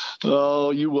 Oh,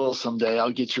 you will someday.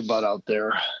 I'll get your butt out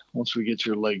there once we get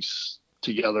your legs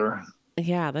together.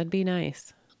 Yeah, that'd be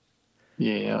nice.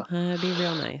 Yeah. That'd be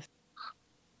real nice.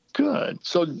 Good.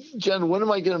 So, Jen, when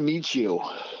am I going to meet you?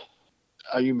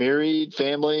 Are you married,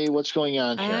 family? What's going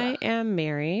on here? I am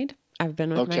married. I've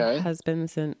been with my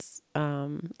husband since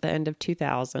the end of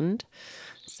 2000.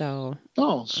 So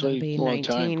it'll be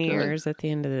 19 years at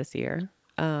the end of this year.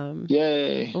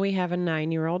 Yay. We have a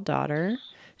 9-year-old daughter.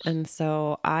 And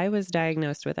so I was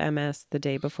diagnosed with MS the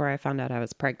day before I found out I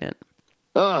was pregnant.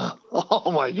 Oh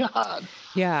my God.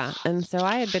 Yeah. And so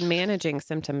I had been managing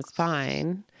symptoms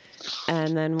fine.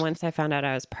 And then once I found out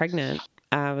I was pregnant,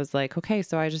 I was like, okay,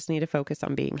 so I just need to focus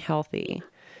on being healthy.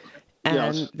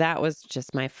 And that was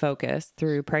just my focus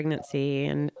through pregnancy,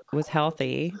 and was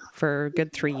healthy for a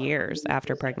good 3 years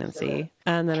after pregnancy.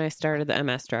 And then I started the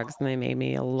MS drugs, and they made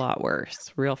me a lot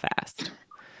worse real fast.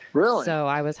 Really? So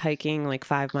I was hiking like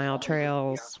 5-mile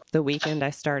trails the weekend I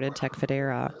started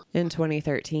Tecfidera in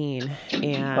 2013.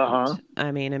 And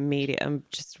I mean,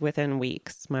 just within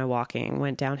weeks, my walking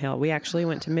went downhill. We actually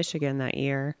went to Michigan that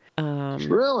year.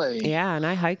 Really? Yeah. And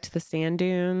I hiked the sand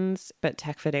dunes, but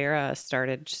Tecfidera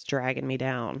started just dragging me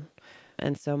down.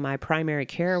 And so my primary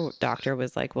care doctor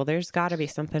was like, well, there's got to be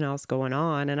something else going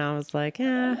on. And I was like,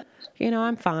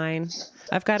 I'm fine.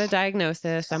 I've got a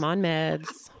diagnosis. I'm on meds.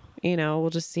 We'll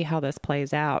just see how this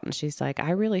plays out. And she's like, I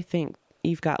really think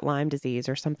you've got Lyme disease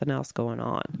or something else going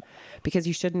on, because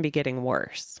you shouldn't be getting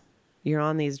worse. You're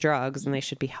on these drugs and they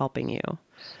should be helping you.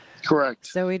 Correct.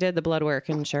 So we did the blood work,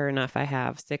 and sure enough, I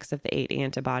have 6 of the 8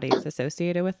 antibodies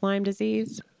associated with Lyme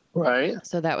disease. Right.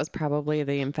 So that was probably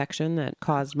the infection that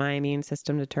caused my immune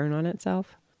system to turn on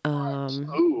itself.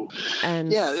 Ooh.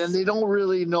 And yeah, and they don't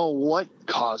really know what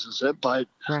causes it, but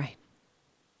right.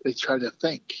 they try to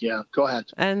think. Yeah, go ahead.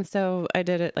 And so I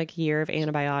did it like a year of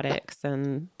antibiotics,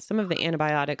 and some of the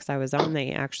antibiotics I was on,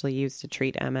 they actually used to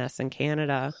treat MS in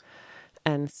Canada.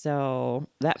 And so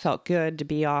that felt good to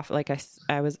be off. Like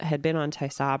had been on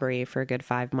Tysabri for a good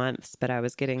 5 months, but I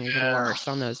was getting even worse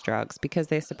on those drugs because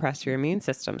they suppress your immune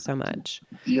system so much.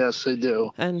 Yes, they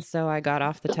do. And so I got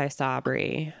off the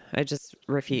Tysabri. I just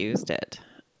refused it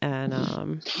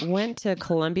and went to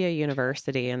Columbia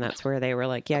University. And that's where they were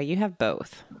like, yeah, you have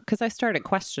both. Because I started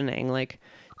questioning, like,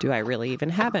 do I really even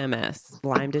have MS?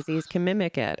 Lyme disease can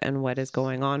mimic it. And what is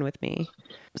going on with me?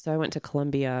 So I went to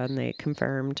Columbia and they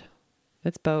confirmed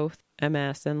it's both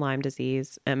MS and Lyme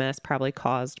disease. MS probably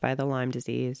caused by the Lyme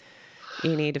disease.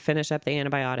 You need to finish up the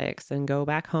antibiotics and go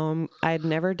back home. I'd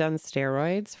never done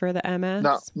steroids for the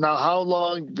MS. Now, how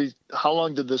long did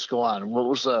this go on? What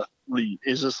was the lead?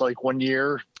 Is this like 1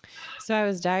 year? So I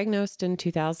was diagnosed in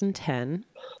 2010,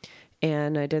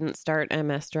 and I didn't start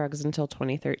MS drugs until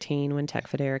 2013 when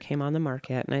Tecfidera came on the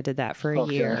market, and I did that for a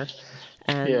year.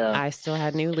 And I still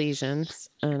had new lesions,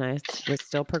 and I was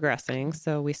still progressing.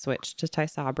 So we switched to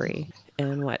Tysabri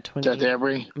in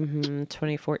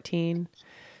 2014.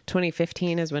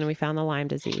 2015 is when we found the Lyme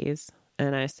disease.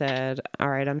 And I said, all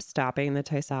right, I'm stopping the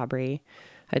Tysabri.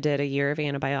 I did a year of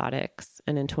antibiotics.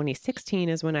 And in 2016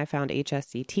 is when I found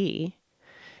HSCT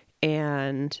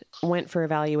and went for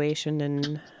evaluation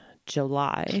in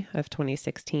July of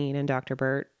 2016. And Dr.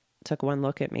 Burt took one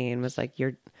look at me and was like,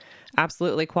 you're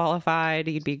absolutely qualified.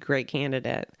 You'd be a great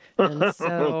candidate. And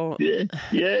so,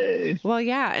 yay. Well,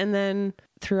 yeah. And then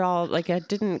through all, like, I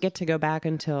didn't get to go back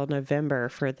until November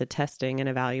for the testing and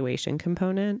evaluation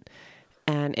component,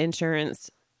 and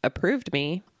insurance approved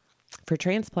me for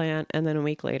transplant. And then a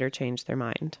week later changed their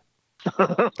mind.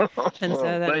 And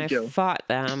so then I fought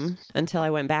them until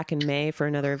I went back in May for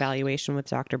another evaluation with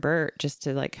Dr. Burt, just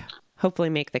to like hopefully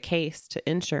make the case to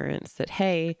insurance that,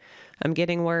 hey, I'm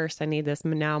getting worse. I need this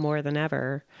now more than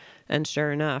ever. And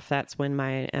sure enough, that's when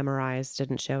my MRIs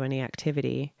didn't show any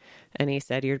activity. And he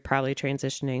said, you're probably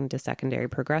transitioning to secondary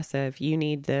progressive. You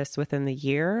need this within the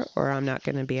year or I'm not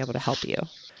going to be able to help you.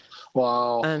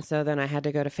 Wow. And so then I had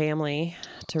to go to family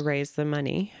to raise the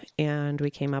money. And we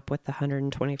came up with the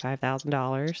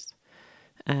 $125,000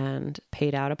 and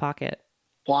paid out of pocket.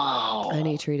 Wow. And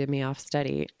he treated me off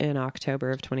study in October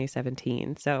of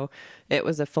 2017. So it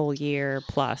was a full year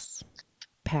plus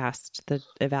past the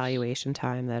evaluation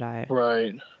time that I,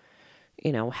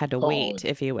 had to wait,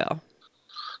 if you will.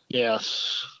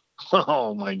 Yes.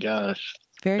 Oh my gosh.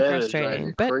 Very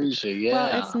frustrating. But crazy. Yeah.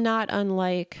 Well, it's not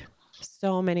unlike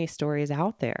so many stories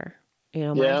out there.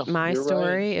 My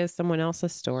story is someone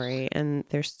else's story, and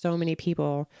there's so many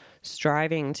people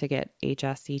striving to get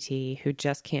HSCT who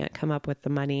just can't come up with the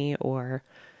money or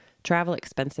travel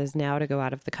expenses now to go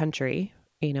out of the country.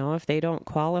 If they don't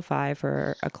qualify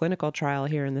for a clinical trial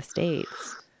here in the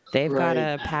States, they've got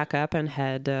to pack up and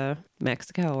head to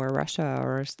Mexico or Russia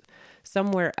or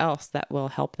somewhere else that will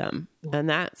help them. And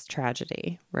that's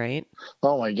tragedy, right?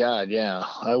 Oh my God. Yeah.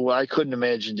 I couldn't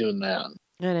imagine doing that.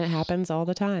 And it happens all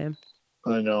the time.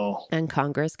 I know. And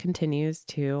Congress continues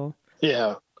to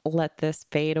let this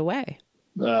fade away.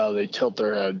 They tilt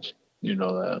their heads. You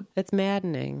know that. It's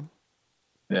maddening.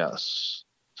 Yes,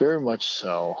 very much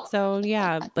so. So,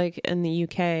 yeah, like in the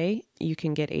UK, you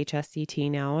can get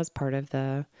HSCT now as part of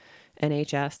the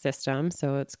NHS system.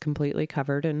 So it's completely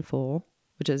covered in full,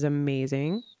 which is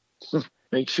amazing.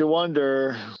 Makes you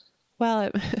wonder. Well,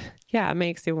 it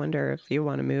makes you wonder if you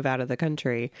want to move out of the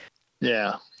country.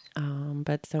 Yeah.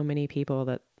 But so many people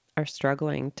that are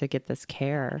struggling to get this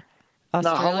care.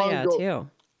 Australia, too.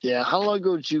 Yeah. How long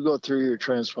ago did you go through your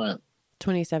transplant?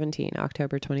 2017,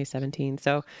 October 2017.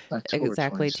 So October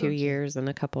exactly 2 years and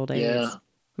a couple of days. Yeah.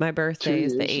 My birthday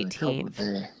is the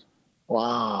 18th.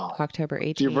 Wow. October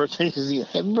 18th. Your birthday is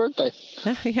your birthday.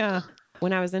 Yeah.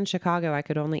 When I was in Chicago, I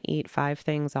could only eat 5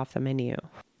 things off the menu.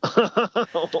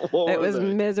 It was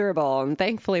miserable. And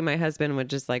thankfully, my husband would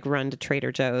just like run to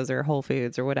Trader Joe's or Whole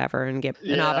Foods or whatever and get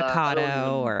an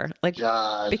avocado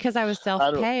because I was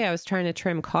self-pay, I was trying to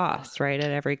trim costs right at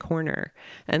every corner.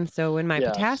 And so when my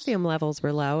potassium levels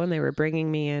were low and they were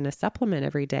bringing me in a supplement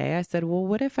every day, I said, well,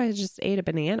 what if I just ate a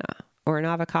banana or an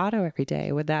avocado every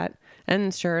day? Would that?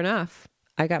 And sure enough,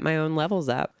 I got my own levels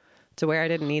up to where I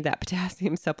didn't need that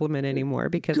potassium supplement anymore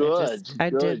because I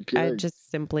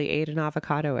just simply ate an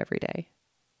avocado every day.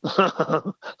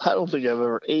 I don't think I've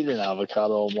ever ate an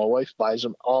avocado. My wife buys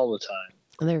them all the time.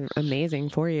 And they're amazing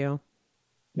for you.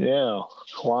 Yeah.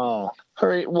 Wow. All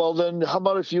right. Well, then how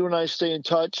about if you and I stay in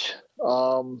touch?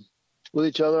 with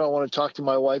each other. I want to talk to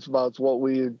my wife about what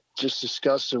we just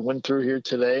discussed and went through here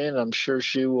today, and I'm sure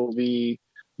she will be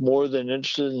more than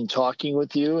interested in talking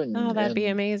with you. And that'd be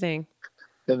amazing.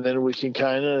 And then we can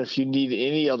kind of, if you need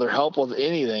any other help with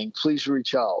anything, please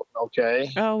reach out. Okay.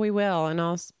 Oh, we will. And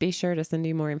I'll be sure to send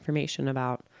you more information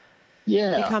about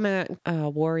becoming a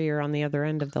warrior on the other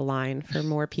end of the line for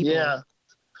more people. Yeah,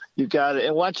 you got it.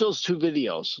 And watch those 2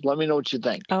 videos. Let me know what you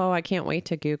think. Oh, I can't wait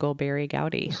to Google Barry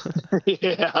Gowdy.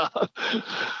 Yeah.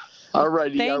 All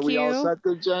righty. Thank Are we you. all set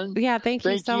there, Jen? Yeah, thank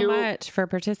you so much for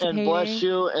participating. And bless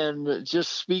you. And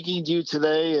just speaking to you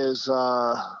today has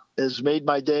made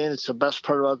my day, and it's the best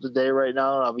part about the day right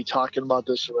now. And I'll be talking about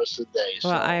this the rest of the day.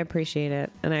 Well, I appreciate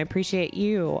it. And I appreciate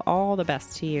you. All the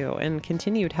best to you, and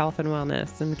continued health and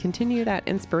wellness, and continue that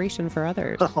inspiration for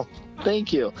others. Oh,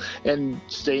 thank you. And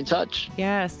stay in touch.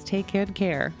 Yes, take good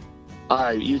care. All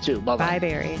right, you too. Bye-bye. Bye,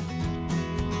 Barry.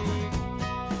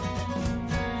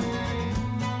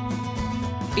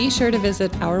 Be sure to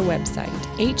visit our website,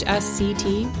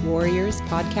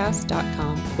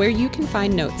 hsctwarriorspodcast.com, where you can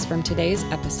find notes from today's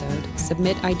episode,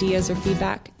 submit ideas or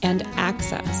feedback, and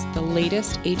access the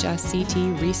latest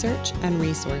HSCT research and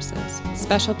resources.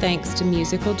 Special thanks to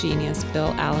musical genius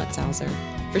Bill Alitzhauser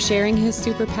for sharing his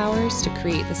superpowers to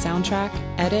create the soundtrack,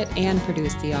 edit, and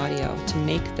produce the audio to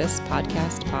make this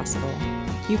podcast possible.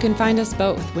 You can find us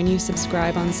both when you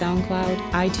subscribe on SoundCloud,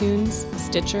 iTunes,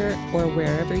 Stitcher, or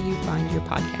wherever you find your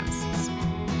podcasts.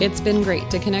 It's been great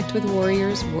to connect with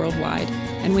warriors worldwide,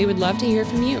 and we would love to hear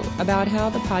from you about how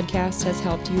the podcast has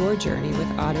helped your journey with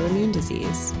autoimmune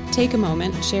disease. Take a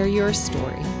moment, share your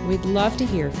story. We'd love to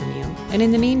hear from you. And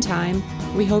in the meantime,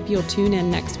 we hope you'll tune in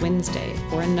next Wednesday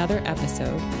for another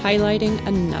episode highlighting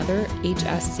another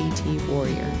HSCT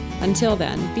warrior. Until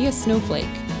then, be a snowflake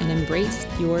and embrace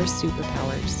your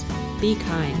superpowers. Be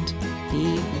kind.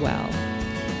 Be well.